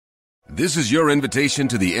This is your invitation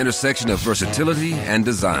to the intersection of versatility and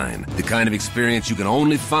design. The kind of experience you can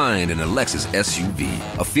only find in a Lexus SUV.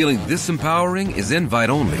 A feeling this empowering is invite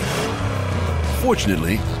only.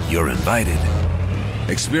 Fortunately, you're invited.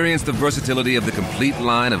 Experience the versatility of the complete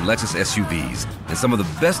line of Lexus SUVs and some of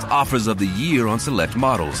the best offers of the year on select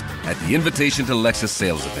models at the Invitation to Lexus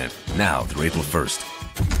sales event, now through April 1st.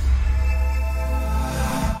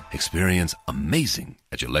 Experience amazing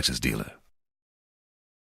at your Lexus dealer.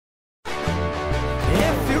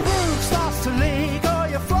 If your roof starts to leak or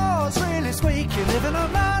your floor's really squeak, you live in a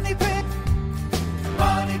money pit.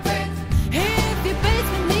 Money pit. If your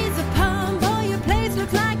basement needs a pump or your place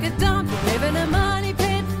looks like a dump, you live in a money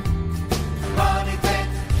pit. Money pit.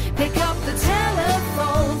 Pick up the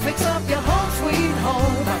telephone, fix up your home sweet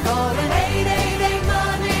home by calling 888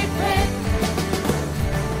 Money Pit.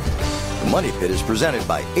 The Money Pit is presented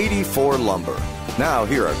by 84 Lumber. Now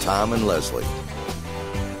here are Tom and Leslie.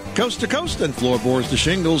 Coast to coast and floorboards to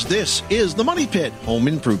shingles, this is the Money Pit Home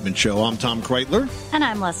Improvement Show. I'm Tom Kreitler. And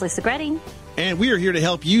I'm Leslie Segretti. And we are here to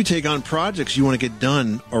help you take on projects you want to get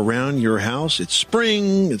done around your house. It's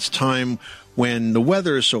spring. It's time when the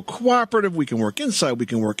weather is so cooperative. We can work inside. We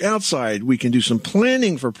can work outside. We can do some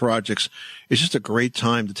planning for projects. It's just a great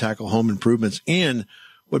time to tackle home improvements. And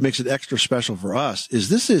what makes it extra special for us is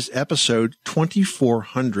this is episode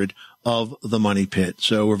 2400 of the Money Pit.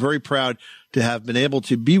 So we're very proud to have been able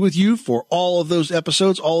to be with you for all of those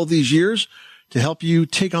episodes, all of these years, to help you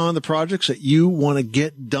take on the projects that you want to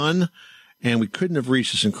get done. And we couldn't have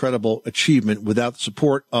reached this incredible achievement without the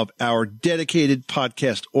support of our dedicated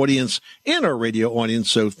podcast audience and our radio audience.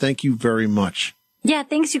 So thank you very much. Yeah,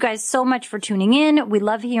 thanks you guys so much for tuning in. We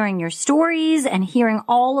love hearing your stories and hearing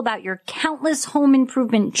all about your countless home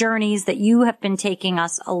improvement journeys that you have been taking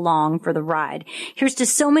us along for the ride. Here's to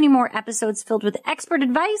so many more episodes filled with expert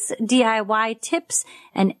advice, DIY tips,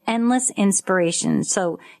 and endless inspiration.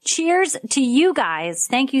 So cheers to you guys.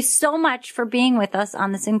 Thank you so much for being with us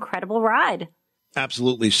on this incredible ride.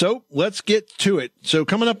 Absolutely. So let's get to it. So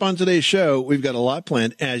coming up on today's show, we've got a lot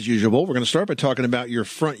planned as usual. We're going to start by talking about your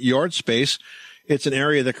front yard space. It's an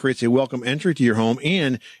area that creates a welcome entry to your home,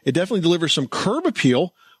 and it definitely delivers some curb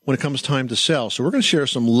appeal when it comes time to sell. So we're going to share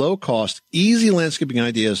some low-cost, easy landscaping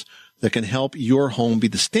ideas that can help your home be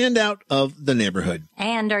the standout of the neighborhood.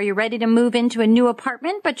 And are you ready to move into a new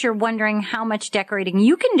apartment, but you're wondering how much decorating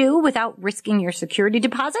you can do without risking your security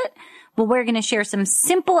deposit? Well, we're going to share some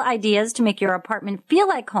simple ideas to make your apartment feel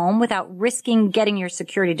like home without risking getting your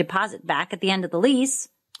security deposit back at the end of the lease.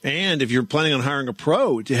 And if you're planning on hiring a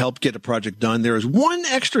pro to help get a project done, there is one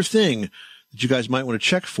extra thing that you guys might want to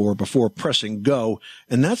check for before pressing go,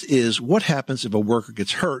 and that is what happens if a worker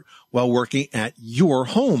gets hurt while working at your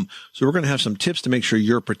home. So we're going to have some tips to make sure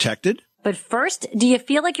you're protected. But first, do you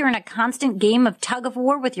feel like you're in a constant game of tug of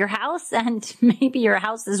war with your house and maybe your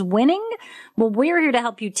house is winning? Well, we're here to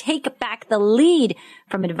help you take back the lead.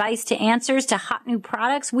 From advice to answers to hot new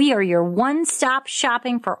products, we are your one-stop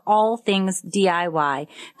shopping for all things DIY.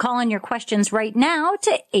 Call in your questions right now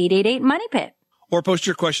to 888-MONEYPIT. Or post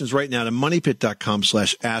your questions right now to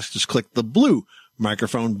moneypit.com/ask. Just click the blue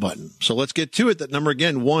microphone button. So let's get to it. That number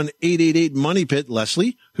again, 1-888-MONEYPIT.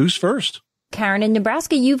 Leslie, who's first? Karen in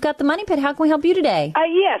Nebraska, you've got the Money Pit. How can we help you today?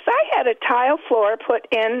 Yes, I had a tile floor put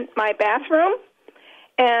in my bathroom,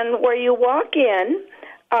 and where you walk in,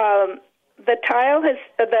 the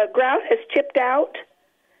grout has chipped out,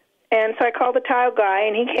 and so I called the tile guy,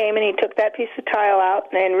 and he came and he took that piece of tile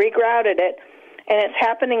out and regrouted it, and it's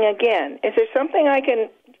happening again. Is there something I can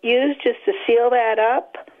use just to seal that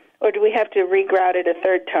up, or do we have to regrout it a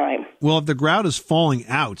third time? Well, if the grout is falling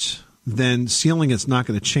out, then sealing it's not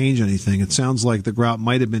going to change anything. It sounds like the grout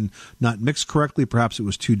might have been not mixed correctly. Perhaps it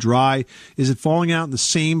was too dry. Is it falling out in the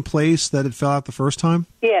same place that it fell out the first time?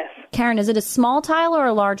 Yes. Karen, is it a small tile or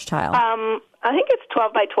a large tile? I think it's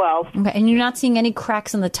 12 by 12. Okay, and you're not seeing any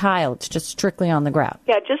cracks in the tile. It's just strictly on the grout.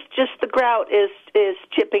 Yeah, just the grout is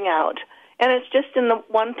chipping out, and it's just in the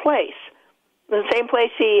one place, the same place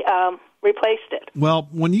he replaced it. Well,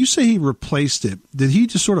 when you say he replaced it, did he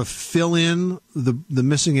just sort of fill in the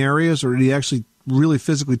missing areas, or did he actually really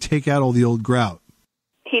physically take out all the old grout?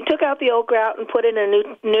 He took out the old grout and put in a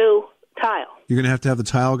new tile. You're going to have the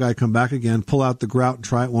tile guy come back again, pull out the grout, and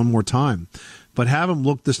try it one more time. But have him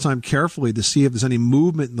look this time carefully to see if there's any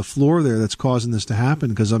movement in the floor there that's causing this to happen.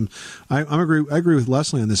 Because I agree with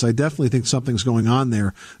Leslie on this. I definitely think something's going on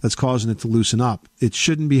there that's causing it to loosen up. It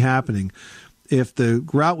shouldn't be happening. If the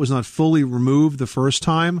grout was not fully removed the first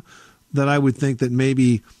time, then I would think that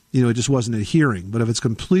maybe, it just wasn't adhering. But if it's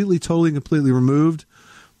completely removed,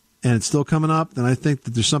 and it's still coming up, then I think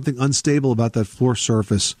that there's something unstable about that floor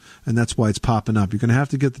surface, and that's why it's popping up. You're going to have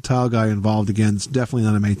to get the tile guy involved again. It's definitely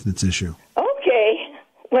not a maintenance issue. Okay.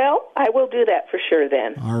 Well, I will do that for sure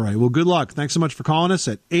then. All right. Well, good luck. Thanks so much for calling us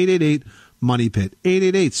at 888-MONEY-PIT,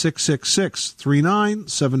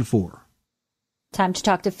 888-666-3974. Time to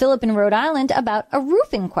talk to Philip in Rhode Island about a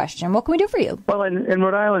roofing question. What can we do for you? Well, in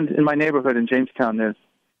Rhode Island, in my neighborhood in Jamestown, there's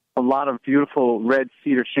a lot of beautiful red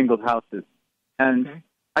cedar shingled houses. And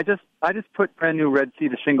I just put brand new red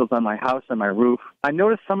cedar shingles on my house and my roof. I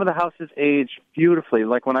noticed some of the houses age beautifully.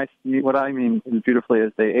 Like what I mean beautifully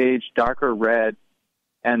is they age darker red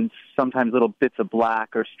and sometimes little bits of black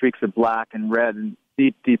or streaks of black and red and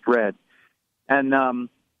deep, deep red. And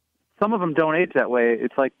some of them don't age that way.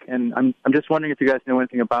 It's like, and I'm just wondering if you guys know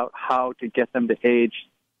anything about how to get them to age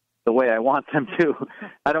the way I want them to.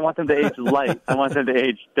 I don't want them to age light. I want them to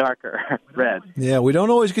age darker red. Yeah, we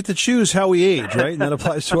don't always get to choose how we age, right? And that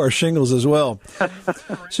applies to our shingles as well.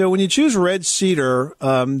 So when you choose red cedar,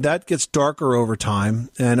 that gets darker over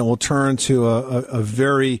time, and it will turn to a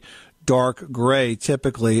very dark gray,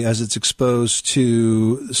 typically, as it's exposed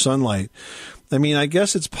to sunlight. I mean, I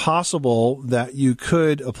guess it's possible that you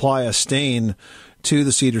could apply a stain to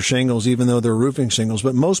the cedar shingles, even though they're roofing shingles,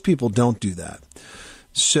 but most people don't do that.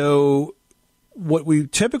 So what we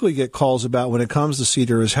typically get calls about when it comes to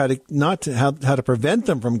cedar is how to prevent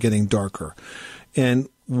them from getting darker. And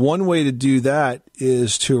one way to do that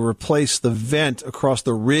is to replace the vent across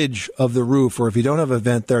the ridge of the roof, or if you don't have a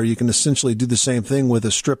vent there, you can essentially do the same thing with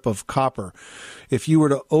a strip of copper. If you were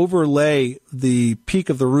to overlay the peak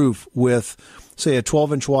of the roof with, say, a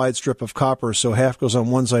 12-inch wide strip of copper, so half goes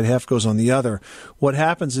on one side, half goes on the other, what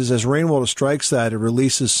happens is as rainwater strikes that, it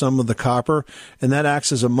releases some of the copper, and that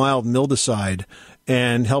acts as a mild mildewcide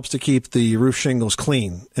and helps to keep the roof shingles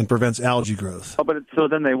clean and prevents algae growth. Oh, but so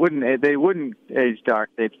then they wouldn't age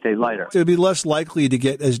dark; they'd stay lighter. It would be less likely to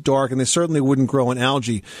get as dark, and they certainly wouldn't grow in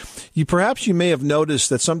algae. Perhaps you may have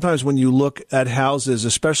noticed that sometimes when you look at houses,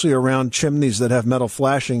 especially around chimneys that have metal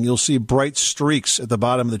flashing, you'll see bright streaks at the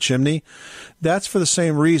bottom of the chimney. That's for the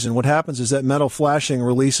same reason. What happens is that metal flashing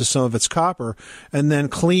releases some of its copper and then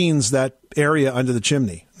cleans that area under the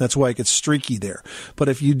chimney. That's why it gets streaky there. But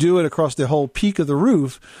if you do it across the whole peak of the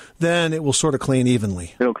roof, then it will sort of clean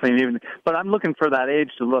evenly. It'll clean evenly. But I'm looking for that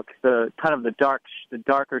age to look, the kind of the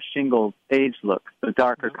darker shingle age look, the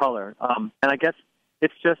darker color. And I guess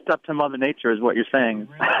it's just up to Mother Nature is what you're saying.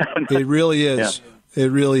 It really is. Yeah.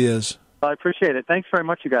 It really is. I appreciate it. Thanks very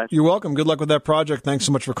much, you guys. You're welcome. Good luck with that project. Thanks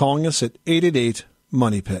so much for calling us at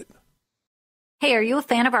 888-MONEY-PIT. Hey, are you a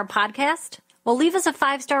fan of our podcast? Well, leave us a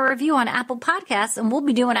 5-star review on Apple Podcasts, and we'll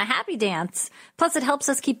be doing a happy dance. Plus, it helps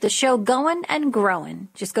us keep the show going and growing.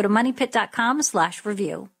 Just go to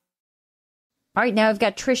moneypit.com/review. All right, now I've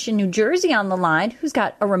got Trish in New Jersey on the line who's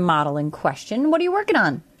got a remodeling question. What are you working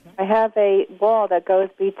on? I have a wall that goes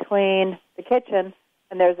between the kitchen,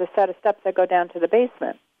 and there's a set of steps that go down to the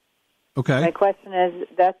basement. Okay. My question is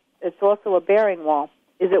that it's also a bearing wall.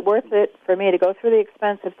 Is it worth it for me to go through the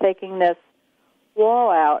expense of taking this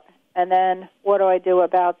wall out? And then what do I do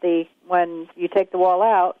about when you take the wall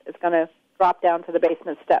out, it's going to drop down to the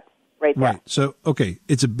basement steps right there. Right. So, okay,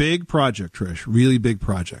 it's a big project, Trish, really big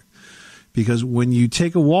project. Because when you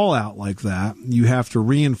take a wall out like that, you have to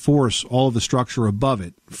reinforce all of the structure above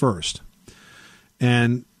it first.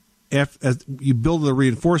 And as you build the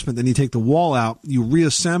reinforcement, then you take the wall out, you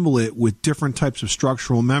reassemble it with different types of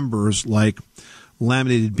structural members like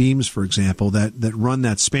laminated beams, for example, that run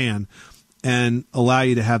that span and allow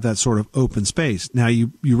you to have that sort of open space. Now,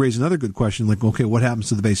 you raise another good question, like, okay, what happens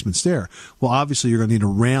to the basement stair? Well, obviously, you're going to need a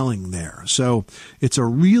railing there. So it's a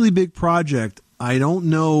really big project. I don't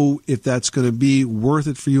know if that's going to be worth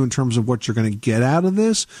it for you in terms of what you're going to get out of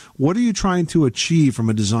this. What are you trying to achieve from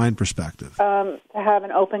a design perspective? To have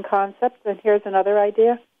an open concept. And here's another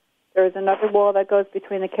idea. There's another wall that goes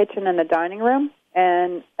between the kitchen and the dining room.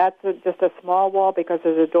 And that's just a small wall because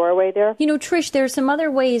there's a doorway there. You know, Trish, there's some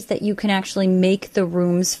other ways that you can actually make the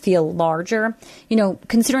rooms feel larger. You know,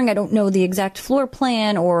 considering I don't know the exact floor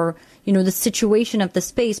plan or, you know, the situation of the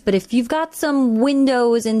space, but if you've got some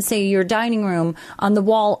windows in, say, your dining room on the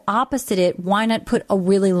wall opposite it, why not put a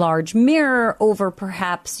really large mirror over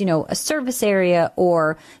perhaps, you know, a service area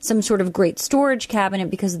or some sort of great storage cabinet,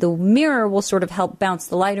 because the mirror will sort of help bounce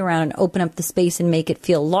the light around and open up the space and make it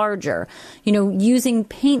feel larger. You know, using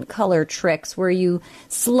paint color tricks where you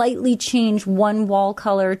slightly change one wall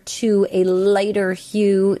color to a lighter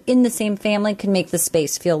hue in the same family can make the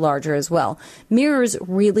space feel larger as well. Mirrors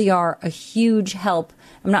really are a huge help.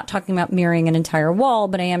 I'm not talking about mirroring an entire wall,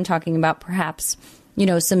 but I am talking about perhaps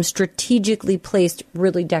some strategically placed,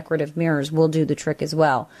 really decorative mirrors will do the trick as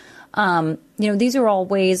well. These are all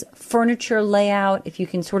ways. Furniture layout, if you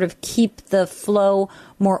can sort of keep the flow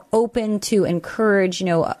more open to encourage,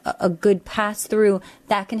 a good pass through,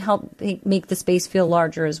 that can help make the space feel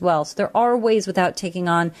larger as well. So there are ways without taking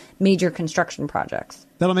on major construction projects.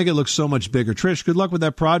 That'll make it look so much bigger. Trish, good luck with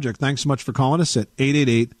that project. Thanks so much for calling us at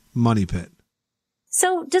 888-MONEY-PIT.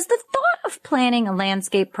 So does the thought of planning a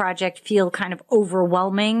landscape project feel kind of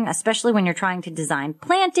overwhelming, especially when you're trying to design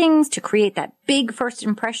plantings to create that big first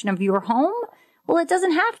impression of your home? Well, it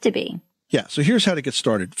doesn't have to be. Yeah, so here's how to get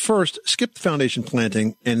started. First, skip the foundation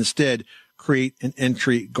planting and instead create an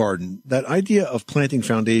entry garden. That idea of planting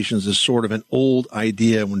foundations is sort of an old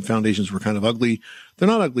idea when foundations were kind of ugly. They're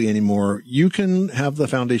not ugly anymore. You can have the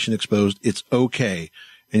foundation exposed. It's okay.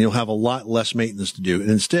 And you'll have a lot less maintenance to do. And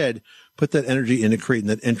instead, put that energy into creating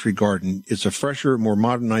that entry garden. It's a fresher, more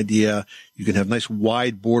modern idea. You can have nice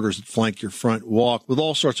wide borders that flank your front walk with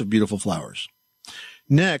all sorts of beautiful flowers.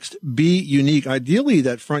 Next, be unique. Ideally,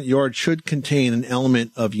 that front yard should contain an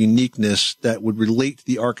element of uniqueness that would relate to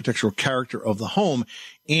the architectural character of the home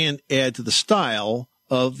and add to the style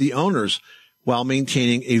of the owners while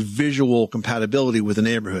maintaining a visual compatibility with the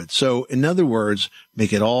neighborhood. So, in other words,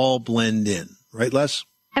 make it all blend in. Right, Les?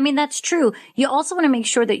 I mean, that's true. You also want to make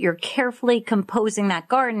sure that you're carefully composing that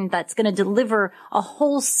garden that's going to deliver a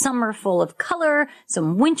whole summer full of color,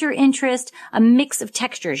 some winter interest, a mix of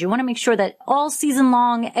textures. You want to make sure that all season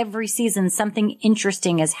long, every season, something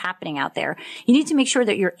interesting is happening out there. You need to make sure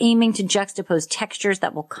that you're aiming to juxtapose textures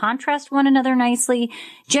that will contrast one another nicely.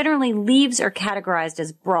 Generally, leaves are categorized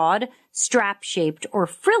as broad, strap-shaped, or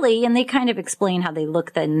frilly, and they kind of explain how they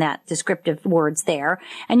look in that descriptive words there.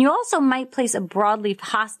 And you also might place a broadleaf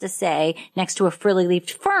hostasay next to a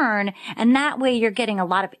frilly-leafed fern, and that way you're getting a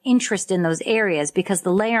lot of interest in those areas because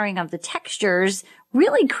the layering of the textures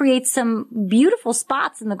really creates some beautiful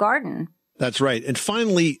spots in the garden. That's right. And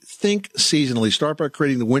finally, think seasonally. Start by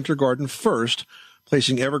creating the winter garden first,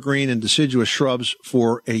 placing evergreen and deciduous shrubs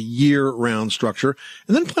for a year-round structure,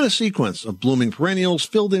 and then plant a sequence of blooming perennials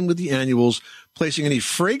filled in with the annuals, placing any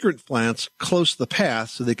fragrant plants close to the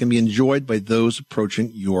path so they can be enjoyed by those approaching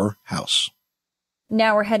your house.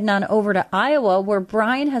 Now we're heading on over to Iowa, where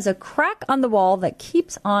Brian has a crack on the wall that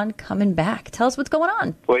keeps on coming back. Tell us what's going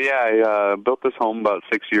on. Well, yeah, I built this home about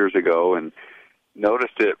 6 years ago and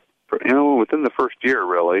noticed it, within the first year,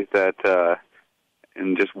 really, that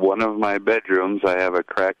in just one of my bedrooms, I have a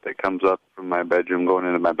crack that comes up from my bedroom going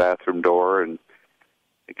into my bathroom door, and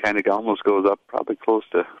it kind of almost goes up probably close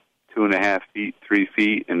to 2.5 feet, 3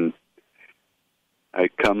 feet, and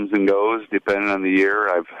it comes and goes depending on the year.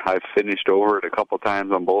 I've finished over it a couple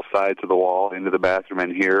times on both sides of the wall, into the bathroom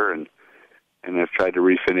and here, and I've tried to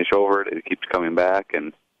refinish over it. It keeps coming back,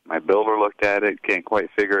 and my builder looked at it, can't quite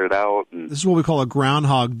figure it out. And this is what we call a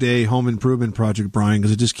Groundhog Day home improvement project, Brian,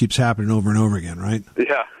 because it just keeps happening over and over again, right?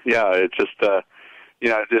 Yeah. It's just,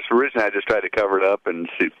 originally I just tried to cover it up and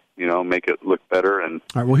see, make it look better. And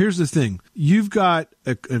all right, well, here's the thing. You've got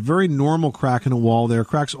a very normal crack in a wall there.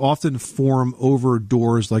 Cracks often form over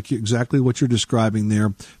doors, like exactly what you're describing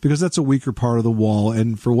there, because that's a weaker part of the wall.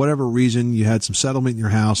 And for whatever reason, you had some settlement in your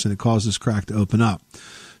house and it caused this crack to open up.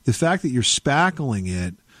 The fact that you're spackling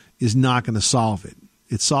it is not going to solve it.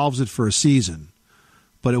 It solves it for a season,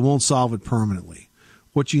 but it won't solve it permanently.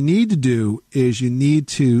 What you need to do is you need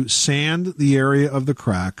to sand the area of the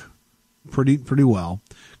crack pretty well,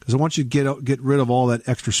 because I want you to get rid of all that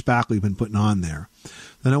extra spackle you've been putting on there.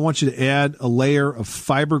 Then I want you to add a layer of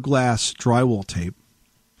fiberglass drywall tape,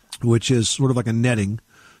 which is sort of like a netting.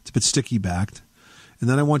 It's a bit sticky backed. And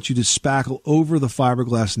then I want you to spackle over the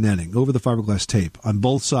fiberglass netting, over the fiberglass tape on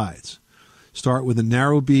both sides. Start with a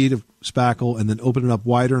narrow bead of spackle and then open it up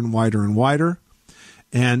wider and wider and wider.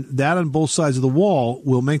 And that on both sides of the wall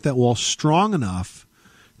will make that wall strong enough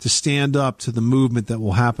to stand up to the movement that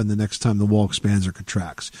will happen the next time the wall expands or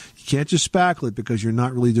contracts. You can't just spackle it because you're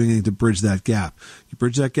not really doing anything to bridge that gap. You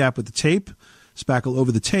bridge that gap with the tape, spackle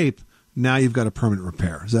over the tape, now you've got a permanent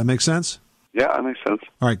repair. Does that make sense? Yeah, that makes sense.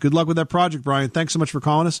 All right, good luck with that project, Brian. Thanks so much for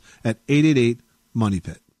calling us at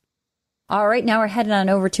 888-MONEY-PIT. All right, now we're heading on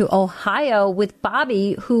over to Ohio with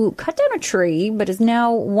Bobby, who cut down a tree, but is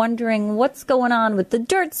now wondering what's going on with the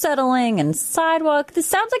dirt settling and sidewalk. This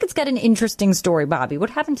sounds like it's got an interesting story, Bobby.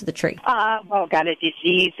 What happened to the tree? Got a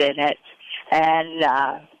disease in it, and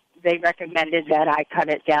they recommended that I cut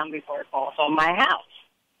it down before it falls on my house.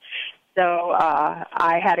 So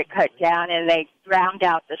I had it cut down, and they ground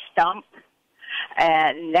out the stump,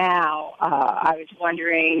 and now I was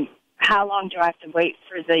wondering, how long do I have to wait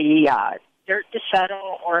for the dirt to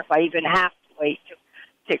settle, or if I even have to wait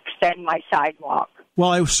to extend my sidewalk? Well,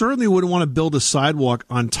 I certainly wouldn't want to build a sidewalk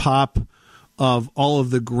on top of all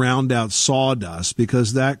of the ground out sawdust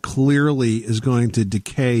because that clearly is going to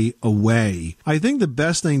decay away. I think the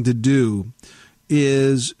best thing to do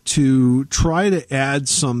is to try to add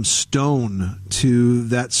some stone to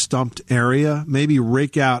that stumped area, maybe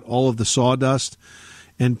rake out all of the sawdust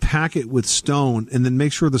and pack it with stone, and then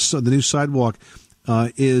make sure the new sidewalk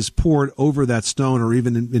is poured over that stone, or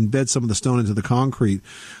even embed some of the stone into the concrete,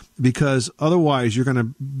 because otherwise you're going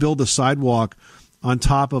to build a sidewalk on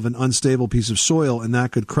top of an unstable piece of soil, and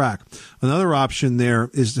that could crack. Another option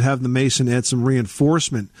there is to have the mason add some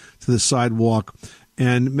reinforcement to the sidewalk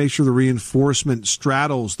and make sure the reinforcement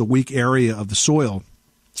straddles the weak area of the soil,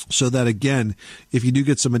 so that, again, if you do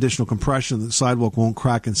get some additional compression, the sidewalk won't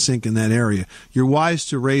crack and sink in that area. You're wise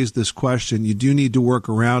to raise this question. You do need to work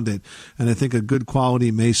around it, and I think a good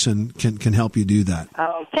quality mason can help you do that.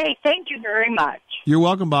 Okay, thank you very much. You're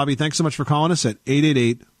welcome, Bobby. Thanks so much for calling us at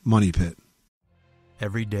 888-MONEY-PIT.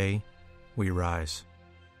 Every day, we rise,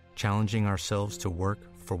 challenging ourselves to work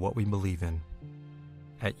for what we believe in.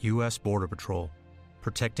 At U.S. Border Patrol,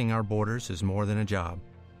 protecting our borders is more than a job.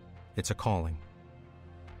 It's a calling.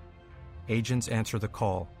 Agents answer the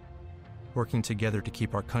call, working together to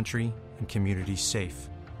keep our country and communities safe.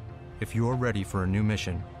 If you're ready for a new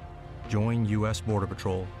mission, join U.S. Border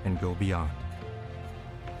Patrol and go beyond.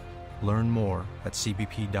 Learn more at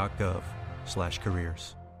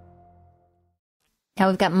cbp.gov/careers. Now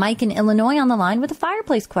we've got Mike in Illinois on the line with a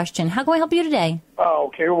fireplace question. How can I help you today? Oh,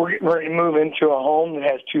 okay. We're getting ready to move into a home that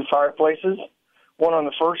has two fireplaces, one on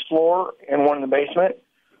the first floor and one in the basement.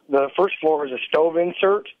 The first floor is a stove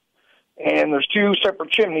insert, and there's two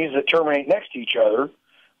separate chimneys that terminate next to each other.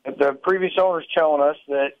 But the previous owner's telling us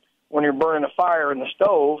that when you're burning a fire in the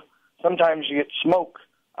stove, sometimes you get smoke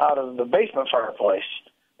out of the basement fireplace.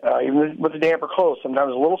 Even with the damper closed,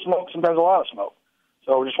 sometimes a little smoke, sometimes a lot of smoke.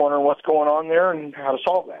 So we're just wondering what's going on there and how to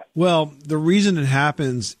solve that. Well, the reason it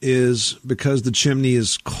happens is because the chimney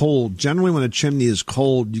is cold. Generally, when a chimney is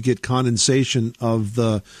cold, you get condensation of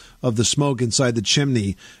the smoke inside the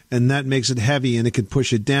chimney, and that makes it heavy and it can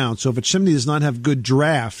push it down. So if a chimney does not have good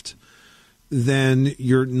draft, then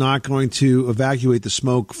you're not going to evacuate the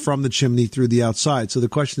smoke from the chimney through the outside. So the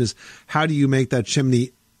question is, how do you make that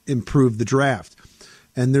chimney improve the draft?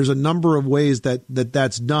 And there's a number of ways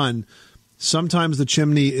that's done. Sometimes the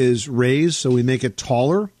chimney is raised, so we make it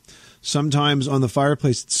taller. Sometimes on the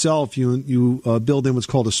fireplace itself, you build in what's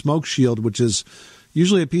called a smoke shield, which is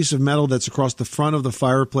usually a piece of metal that's across the front of the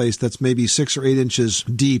fireplace that's maybe 6 or 8 inches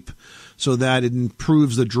deep, so that it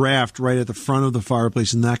improves the draft right at the front of the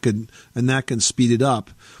fireplace, and that can speed it up.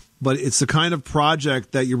 But it's the kind of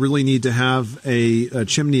project that you really need to have a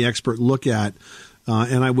chimney expert look at.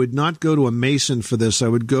 And I would not go to a mason for this. I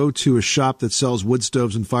would go to a shop that sells wood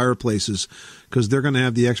stoves and fireplaces, because they're going to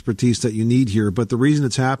have the expertise that you need here. But the reason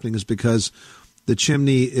it's happening is because the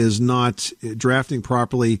chimney is not drafting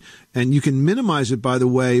properly. And you can minimize it, by the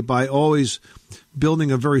way, by always building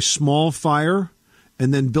a very small fire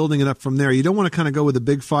and then building it up from there. You don't want to kind of go with a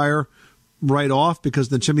big fire right off, because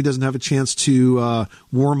the chimney doesn't have a chance to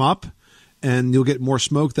warm up, and you'll get more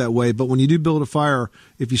smoke that way. But when you do build a fire,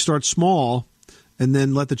 if you start small and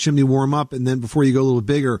then let the chimney warm up, and then before you go a little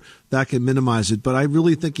bigger, that can minimize it. But I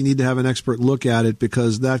really think you need to have an expert look at it,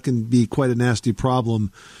 because that can be quite a nasty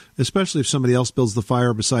problem, especially if somebody else builds the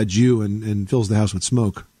fire besides you and fills the house with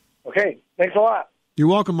smoke. Okay, thanks a lot. You're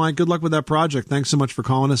welcome, Mike. Good luck with that project. Thanks so much for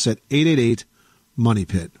calling us at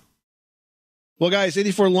 888-MONEY-PIT. Well, guys,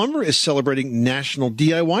 84 Lumber is celebrating National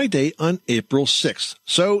DIY Day on April 6th.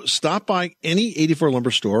 So stop by any 84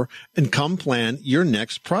 Lumber store and come plan your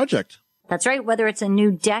next project. That's right. Whether it's a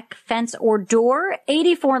new deck, fence, or door,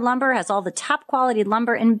 84 Lumber has all the top quality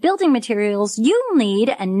lumber and building materials you'll need,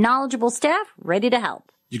 and knowledgeable staff ready to help.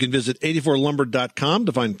 You can visit 84lumber.com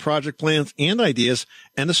to find project plans and ideas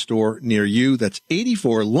and a store near you. That's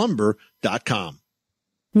 84lumber.com.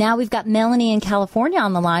 Now we've got Melanie in California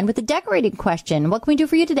on the line with a decorating question. What can we do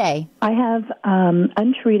for you today? I have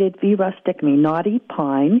untreated V. rusticum, knotty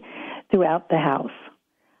pine, throughout the house.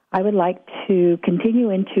 I would like to continue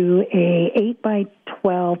into a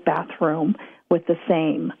 8x12 bathroom with the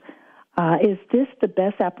same. Is this the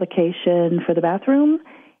best application for the bathroom,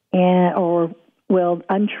 or will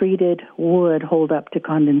untreated wood hold up to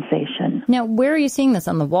condensation? Now, where are you seeing this?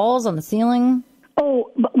 On the walls, on the ceiling?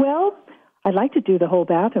 Oh, well, I'd like to do the whole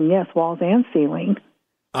bathroom, yes, walls and ceiling.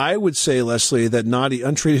 I would say, Leslie, that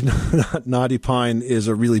untreated knotty pine is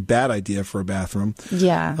a really bad idea for a bathroom.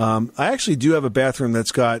 Yeah. I actually do have a bathroom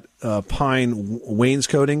that's got pine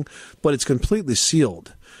wainscoting, but it's completely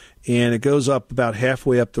sealed. and it goes up about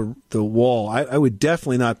halfway up the wall. I would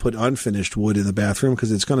definitely not put unfinished wood in the bathroom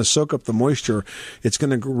because it's going to soak up the moisture. It's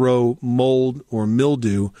going to grow mold or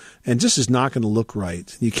mildew and just is not going to look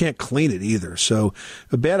right. You can't clean it either. So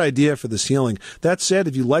a bad idea for the ceiling. That said,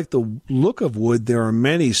 if you like the look of wood, there are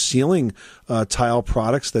many ceiling tile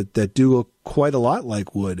products that do look quite a lot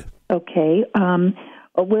like wood. Okay.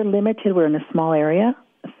 We're limited. We're in a small area,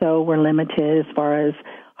 so we're limited as far as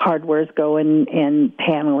hardwares go and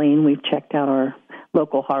paneling. We've checked out our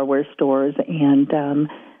local hardware stores, and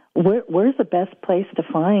where's the best place to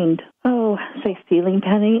find, say, ceiling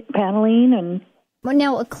paneling and... Well,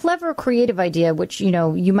 now, a clever creative idea, which,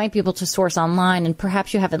 you might be able to source online, and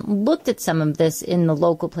perhaps you haven't looked at some of this in the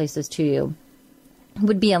local places to you,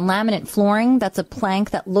 would be a laminate flooring that's a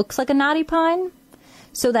plank that looks like a knotty pine,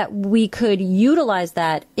 so that we could utilize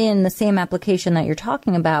that in the same application that you're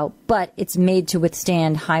talking about, but it's made to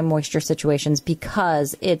withstand high moisture situations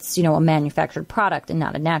because it's, a manufactured product and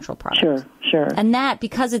not a natural product. Sure. And that,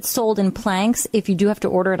 because it's sold in planks, if you do have to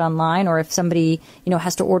order it online or if somebody,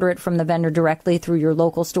 has to order it from the vendor directly through your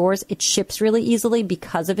local stores, it ships really easily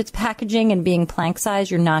because of its packaging and being plank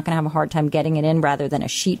size. You're not going to have a hard time getting it in rather than a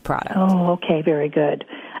sheet product. Oh, okay. Very good.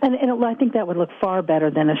 And I think that would look far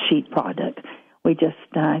better than a sheet product. We just,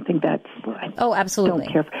 I think that's... Oh, absolutely.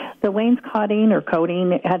 Don't care. The wainscoting or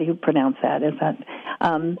coating, how do you pronounce that? Is that...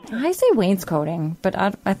 I say wainscoting, but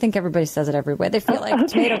I think everybody says it every way. They feel like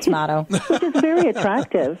tomato. Which is very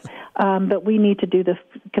attractive, but we need to do this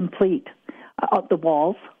complete up the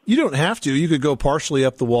walls. You don't have to. You could go partially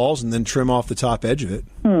up the walls and then trim off the top edge of it.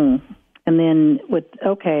 And then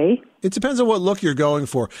It depends on what look you're going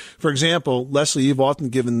for. For example, Leslie, you've often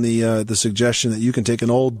given the suggestion that you can take an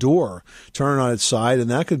old door, turn it on its side, and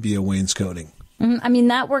that could be a wainscoting. I mean,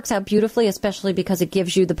 that works out beautifully, especially because it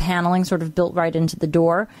gives you the paneling sort of built right into the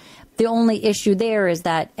door. The only issue there is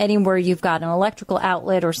that anywhere you've got an electrical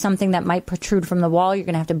outlet or something that might protrude from the wall, you're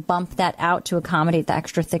going to have to bump that out to accommodate the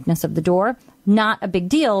extra thickness of the door. Not a big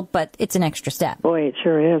deal, but it's an extra step. Boy, it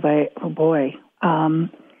sure is.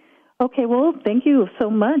 Okay, well, thank you so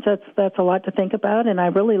much. That's a lot to think about, and I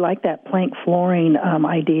really like that plank flooring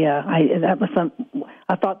idea.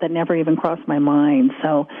 I thought that never even crossed my mind.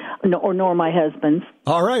 So, nor my husband's.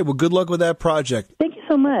 All right. Well, good luck with that project. Thank you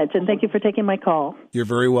so much, and thank you for taking my call. You're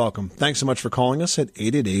very welcome. Thanks so much for calling us at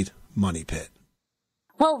 888-MONEY-PIT.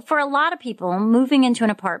 Well, for a lot of people, moving into an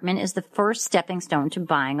apartment is the first stepping stone to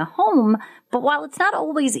buying a home. But while it's not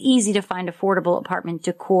always easy to find affordable apartment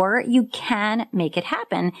decor, you can make it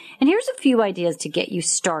happen. And here's a few ideas to get you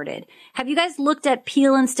started. Have you guys looked at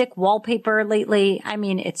peel and stick wallpaper lately? I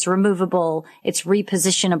mean, it's removable, it's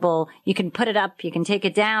repositionable. You can put it up, you can take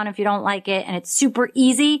it down if you don't like it, and it's super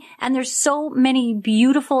easy. And there's so many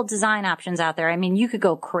beautiful design options out there. I mean, you could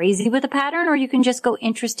go crazy with a pattern or you can just go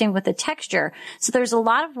interesting with the texture. So there's a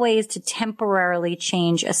lot of ways to temporarily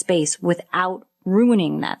change a space without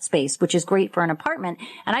ruining that space, which is great for an apartment.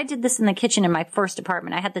 And I did this in the kitchen in my first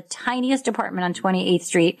apartment. I had the tiniest apartment on 28th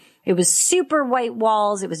Street. It was super white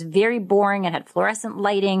walls. It was very boring. It had fluorescent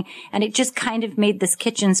lighting, and it just kind of made this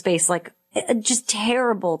kitchen space like just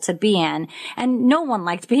terrible to be in. And no one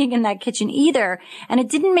liked being in that kitchen either. And it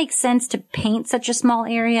didn't make sense to paint such a small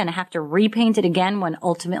area and have to repaint it again when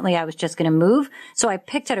ultimately I was just going to move. So I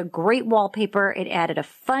picked out a great wallpaper. It added a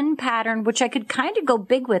fun pattern, which I could kind of go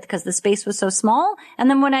big with because the space was so small. And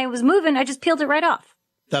then when I was moving, I just peeled it right off.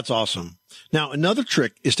 That's awesome. Now, another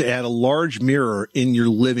trick is to add a large mirror in your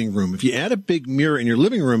living room. If you add a big mirror in your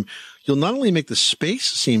living room, you'll not only make the space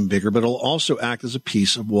seem bigger, but it'll also act as a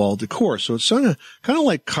piece of wall decor. So it's kind of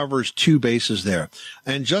like covers two bases there.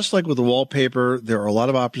 And just like with the wallpaper, there are a lot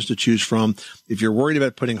of options to choose from. If you're worried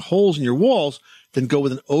about putting holes in your walls, then go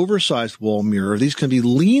with an oversized wall mirror. These can be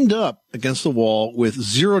leaned up against the wall with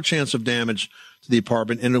zero chance of damage to the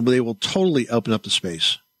apartment, and they will totally open up the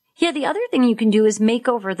space. Yeah, the other thing you can do is make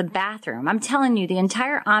over the bathroom. I'm telling you, the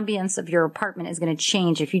entire ambience of your apartment is going to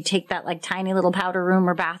change if you take that like tiny little powder room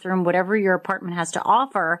or bathroom, whatever your apartment has to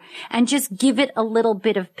offer, and just give it a little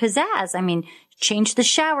bit of pizzazz. I mean, change the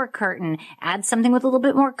shower curtain, add something with a little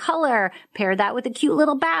bit more color, pair that with a cute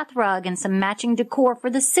little bath rug and some matching decor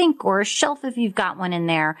for the sink or a shelf if you've got one in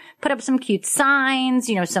there. Put up some cute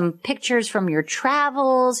signs, some pictures from your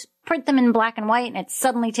travels, print them in black and white, and it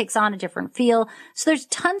suddenly takes on a different feel. So there's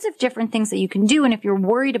tons of different things that you can do. And if you're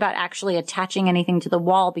worried about actually attaching anything to the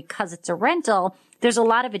wall because it's a rental, there's a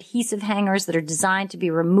lot of adhesive hangers that are designed to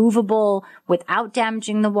be removable without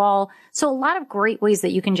damaging the wall. So a lot of great ways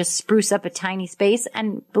that you can just spruce up a tiny space.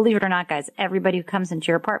 And believe it or not, guys, everybody who comes into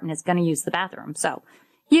your apartment is going to use the bathroom. So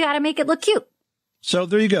you got to make it look cute. So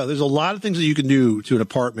there you go. There's a lot of things that you can do to an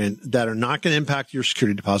apartment that are not going to impact your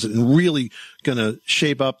security deposit and really going to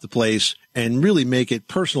shape up the place and really make it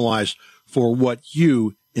personalized for what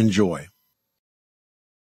you enjoy.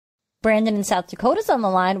 Brandon in South Dakota is on the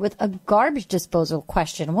line with a garbage disposal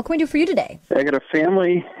question. What can we do for you today? I got a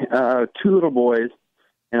family, 2 little boys,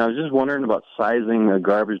 and I was just wondering about sizing a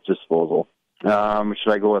garbage disposal. Should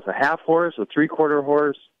I go with a half horse, a 3/4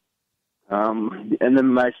 horse? And then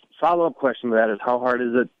my follow-up question to that is, how hard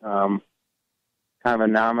is it? Kind of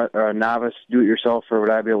a novice do-it-yourself, or would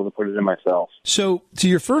I be able to put it in myself? So to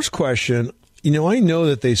your first question, I know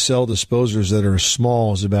that they sell disposers that are as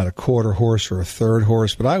small as about a 1/4 horse or a 1/3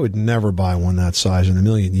 horse, but I would never buy one that size in a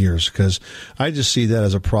million years because I just see that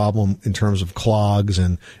as a problem in terms of clogs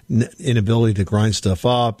and inability to grind stuff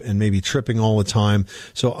up and maybe tripping all the time.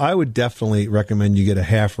 So I would definitely recommend you get a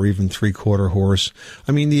half or even 3/4 horse.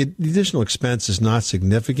 I mean, the additional expense is not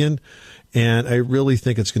significant, and I really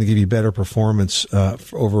think it's going to give you better performance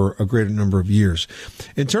for over a greater number of years.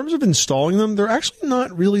 In terms of installing them, they're actually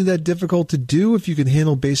not really that difficult to do if you can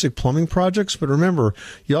handle basic plumbing projects. But remember,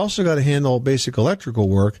 you also got to handle basic electrical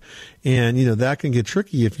work, and that can get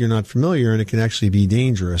tricky if you're not familiar, and it can actually be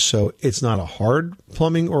dangerous. So it's not a hard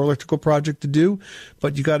plumbing or electrical project to do,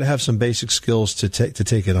 but you got to have some basic skills to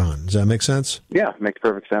take it on. Does that make sense? Yeah, makes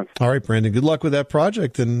perfect sense. All right, Brandon. Good luck with that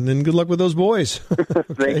project, and good luck with those boys.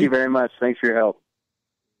 Thank you very much. Thanks for your help.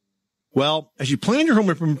 Well, as you plan your home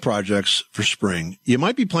improvement projects for spring, you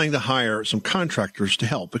might be planning to hire some contractors to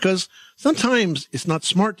help because sometimes it's not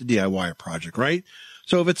smart to DIY a project, right?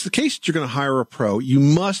 So if it's the case that you're going to hire a pro, you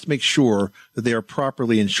must make sure that they are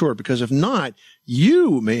properly insured because if not,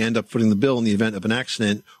 you may end up footing the bill in the event of an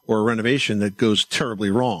accident or a renovation that goes terribly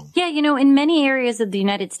wrong. Yeah, in many areas of the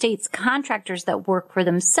United States, contractors that work for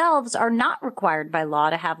themselves are not required by law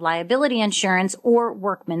to have liability insurance or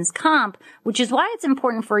workman's comp, which is why it's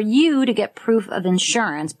important for you to get proof of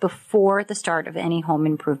insurance before the start of any home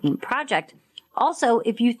improvement project. Also,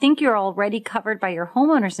 if you think you're already covered by your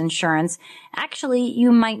homeowner's insurance, actually, you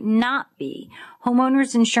might not be.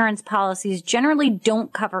 Homeowners insurance policies generally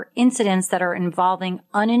don't cover incidents that are involving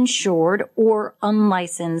uninsured or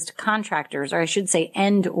unlicensed contractors, or I should say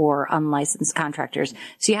and/or unlicensed contractors.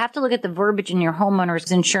 So you have to look at the verbiage in your homeowner's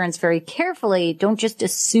insurance very carefully. Don't just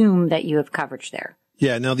assume that you have coverage there.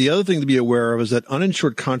 Yeah. Now, the other thing to be aware of is that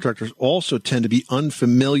uninsured contractors also tend to be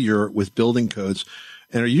unfamiliar with building codes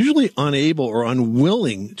and are usually unable or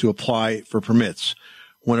unwilling to apply for permits.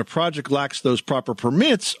 When a project lacks those proper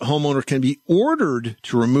permits, a homeowner can be ordered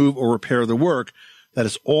to remove or repair the work that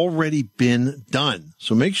has already been done.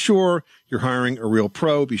 So make sure you're hiring a real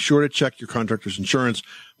pro. Be sure to check your contractor's insurance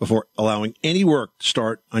before allowing any work to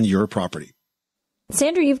start on your property.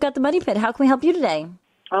 Sandra, you've got the Money Pit. How can we help you today?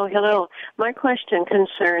 Oh, hello. My question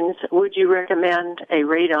concerns, would you recommend a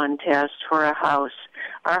radon test for a house?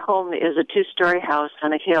 Our home is a 2-story house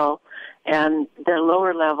on a hill, and the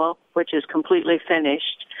lower level, which is completely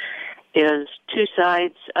finished, is 2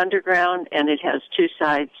 sides underground, and it has 2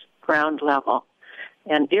 sides ground level.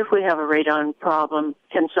 And if we have a radon problem,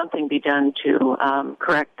 can something be done to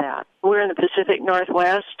correct that? We're in the Pacific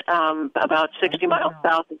Northwest, about 60 miles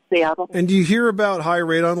south of Seattle. And do you hear about high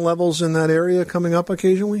radon levels in that area coming up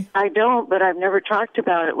occasionally? I don't, but I've never talked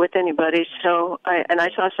about it with anybody. So, I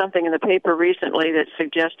saw something in the paper recently that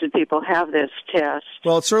suggested people have this test.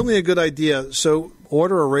 Well, it's certainly a good idea. So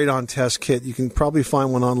order a radon test kit. You can probably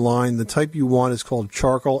find one online. The type you want is called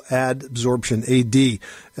charcoal adsorption,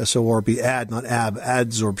 AD-SORB, AD, not AB,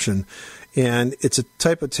 adsorption. And it's a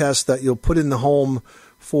type of test that you'll put in the home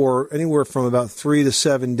for anywhere from about 3 to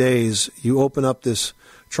 7 days. You open up this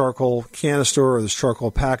charcoal canister or this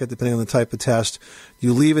charcoal packet, depending on the type of test.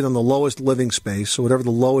 You leave it on the lowest living space. So whatever the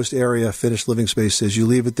lowest area finished living space is, you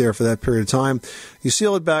leave it there for that period of time. You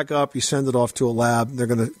seal it back up. You send it off to a lab. They're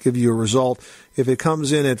going to give you a result. If it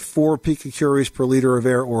comes in at 4 picocuries per liter of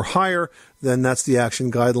air or higher, then that's the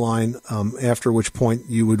action guideline, after which point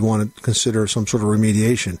you would want to consider some sort of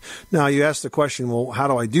remediation. Now, you ask the question, well, how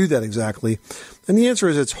do I do that exactly? And the answer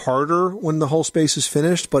is it's harder when the whole space is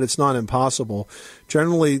finished, but it's not impossible.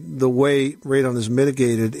 Generally, the way radon is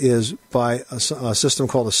mitigated is by a system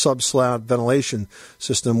called a sub-slab ventilation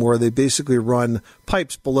system, where they basically run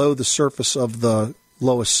pipes below the surface of the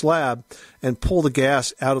lowest slab and pull the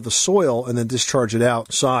gas out of the soil and then discharge it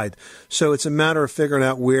outside. So it's a matter of figuring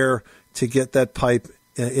out where to get that pipe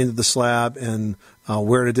into the slab and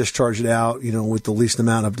where to discharge it out, with the least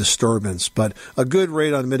amount of disturbance. But a good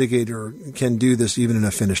radon mitigator can do this even in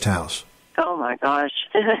a finished house. Oh, my gosh.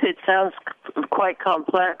 It sounds quite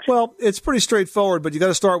complex. Well, it's pretty straightforward, but you got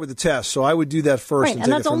to start with the test. So I would do that first. Right,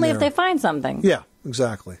 and that's only if they find something. Yeah,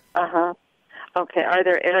 exactly. Uh-huh. Okay. Are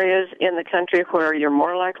there areas in the country where you're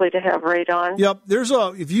more likely to have radon? Yep.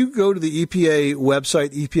 If you go to the EPA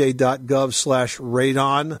website,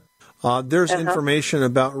 epa.gov/radon, there's information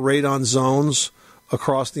about radon zones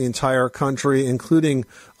across the entire country, including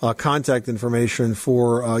contact information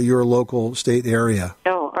for your local state area.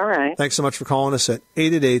 Oh, all right. Thanks so much for calling us at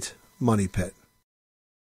 888-MONEY-PIT.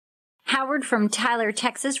 Howard from Tyler,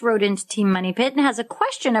 Texas, wrote into Team Money Pit and has a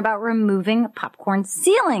question about removing popcorn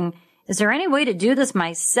ceiling. Is there any way to do this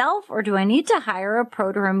myself, or do I need to hire a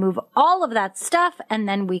pro to remove all of that stuff and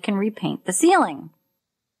then we can repaint the ceiling?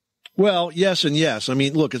 Well, yes and yes. I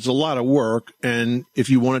mean, look, it's a lot of work, and if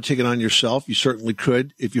you want to take it on yourself, you certainly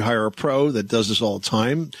could. If you hire a pro that does this all the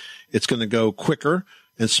time, it's going to go quicker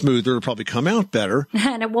and smoother. It'll probably come out better.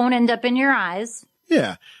 And it won't end up in your eyes.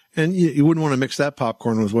 Yeah. And you wouldn't want to mix that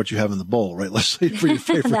popcorn with what you have in the bowl, right? Let's say for your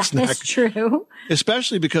favorite snack. That is true.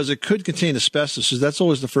 Especially because it could contain asbestos. So that's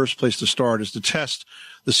always the first place to start, is to test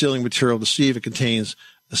the ceiling material to see if it contains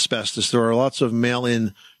asbestos. There are lots of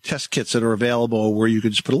mail-in test kits that are available where you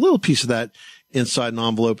could just put a little piece of that inside an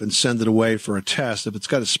envelope and send it away for a test. If it's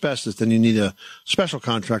got asbestos, then you need a special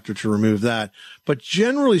contractor to remove that. But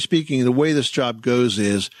generally speaking, the way this job goes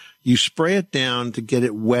is you spray it down to get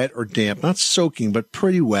it wet or damp, not soaking, but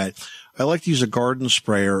pretty wet. I like to use a garden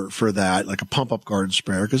sprayer for that, like a pump-up garden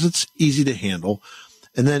sprayer, because it's easy to handle.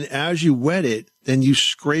 And then as you wet it, then you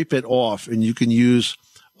scrape it off, and you can use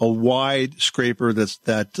a wide scraper that's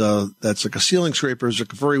like a ceiling scraper. It's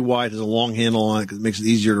like very wide, has a long handle on it because it makes it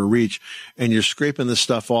easier to reach. And you're scraping this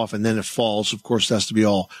stuff off, and then it falls. Of course, it has to be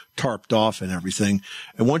all tarped off and everything.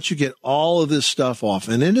 And once you get all of this stuff off,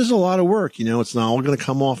 and it is a lot of work, it's not all going to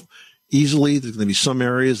come off easily. There's going to be some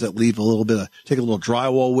areas that leave a little bit of, take a little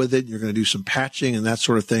drywall with it. You're going to do some patching and that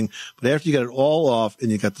sort of thing. But after you get it all off and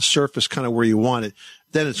you got the surface kind of where you want it,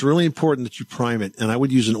 then it's really important that you prime it. And I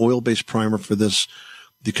would use an oil-based primer for this,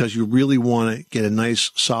 because you really want to get a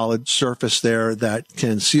nice solid surface there that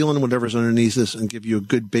can seal in whatever's underneath this and give you a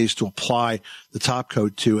good base to apply the top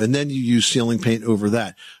coat to. And then you use ceiling paint over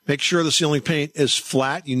that. Make sure the ceiling paint is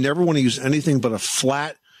flat. You never want to use anything but a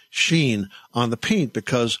flat sheen on the paint,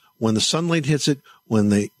 because when the sunlight hits it, when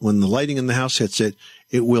the lighting in the house hits it,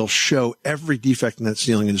 it will show every defect in that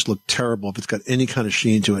ceiling and just look terrible if it's got any kind of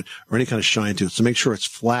sheen to it or any kind of shine to it. So make sure it's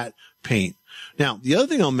flat paint. Now, the other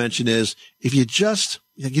thing I'll mention is if you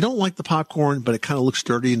don't like the popcorn, but it kind of looks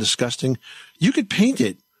dirty and disgusting, you could paint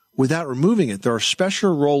it without removing it. There are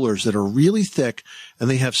special rollers that are really thick, and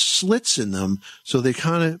they have slits in them, so they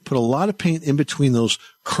kind of put a lot of paint in between those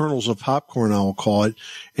kernels of popcorn, I will call it,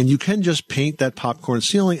 and you can just paint that popcorn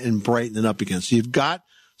ceiling and brighten it up again. So you've got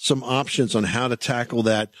some options on how to tackle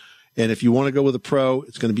that. And if you want to go with a pro,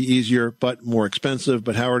 it's going to be easier but more expensive.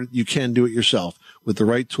 But Howard, you can do it yourself with the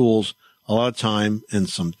right tools, a lot of time, and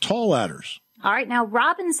some tall ladders. All right. Now,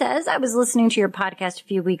 Robin says, I was listening to your podcast a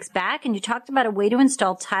few weeks back, and you talked about a way to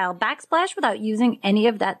install tile backsplash without using any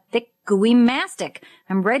of that thick, gooey mastic.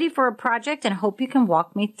 I'm ready for a project and hope you can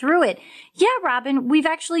walk me through it. Yeah, Robin, we've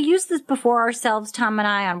actually used this before ourselves, Tom and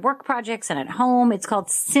I, on work projects and at home. It's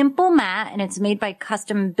called Simple Mat, and it's made by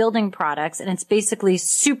Custom Building Products, and it's basically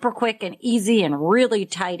super quick and easy and really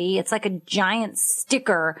tidy. It's like a giant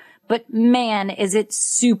sticker, but man, is it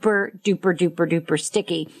super duper duper duper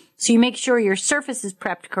sticky. So you make sure your surface is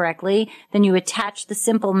prepped correctly. Then you attach the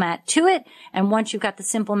Simple Mat to it. And once you've got the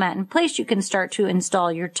Simple Mat in place, you can start to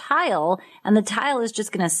install your tile. And the tile is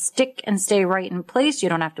just going to stick and stay right in place. You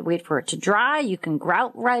don't have to wait for it to dry. You can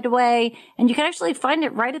grout right away. And you can actually find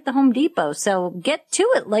it right at the Home Depot. So get to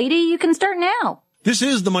it, lady. You can start now. This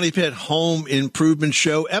is the Money Pit Home Improvement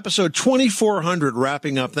Show, episode 2400,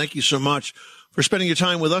 wrapping up. Thank you so much for spending your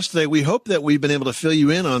time with us today. We hope that we've been able to fill you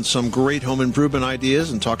in on some great home improvement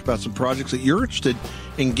ideas and talk about some projects that you're interested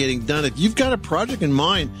in getting done. If you've got a project in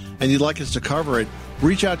mind and you'd like us to cover it,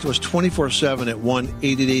 reach out to us 24/7 at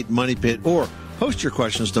 1-888-MONEYPIT or post your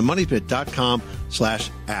questions to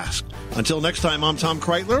moneypit.com/ask. Until next time, I'm Tom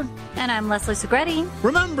Kreitler. And I'm Leslie Segretti.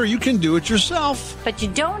 Remember, you can do it yourself, but you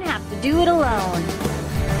don't have to do it alone.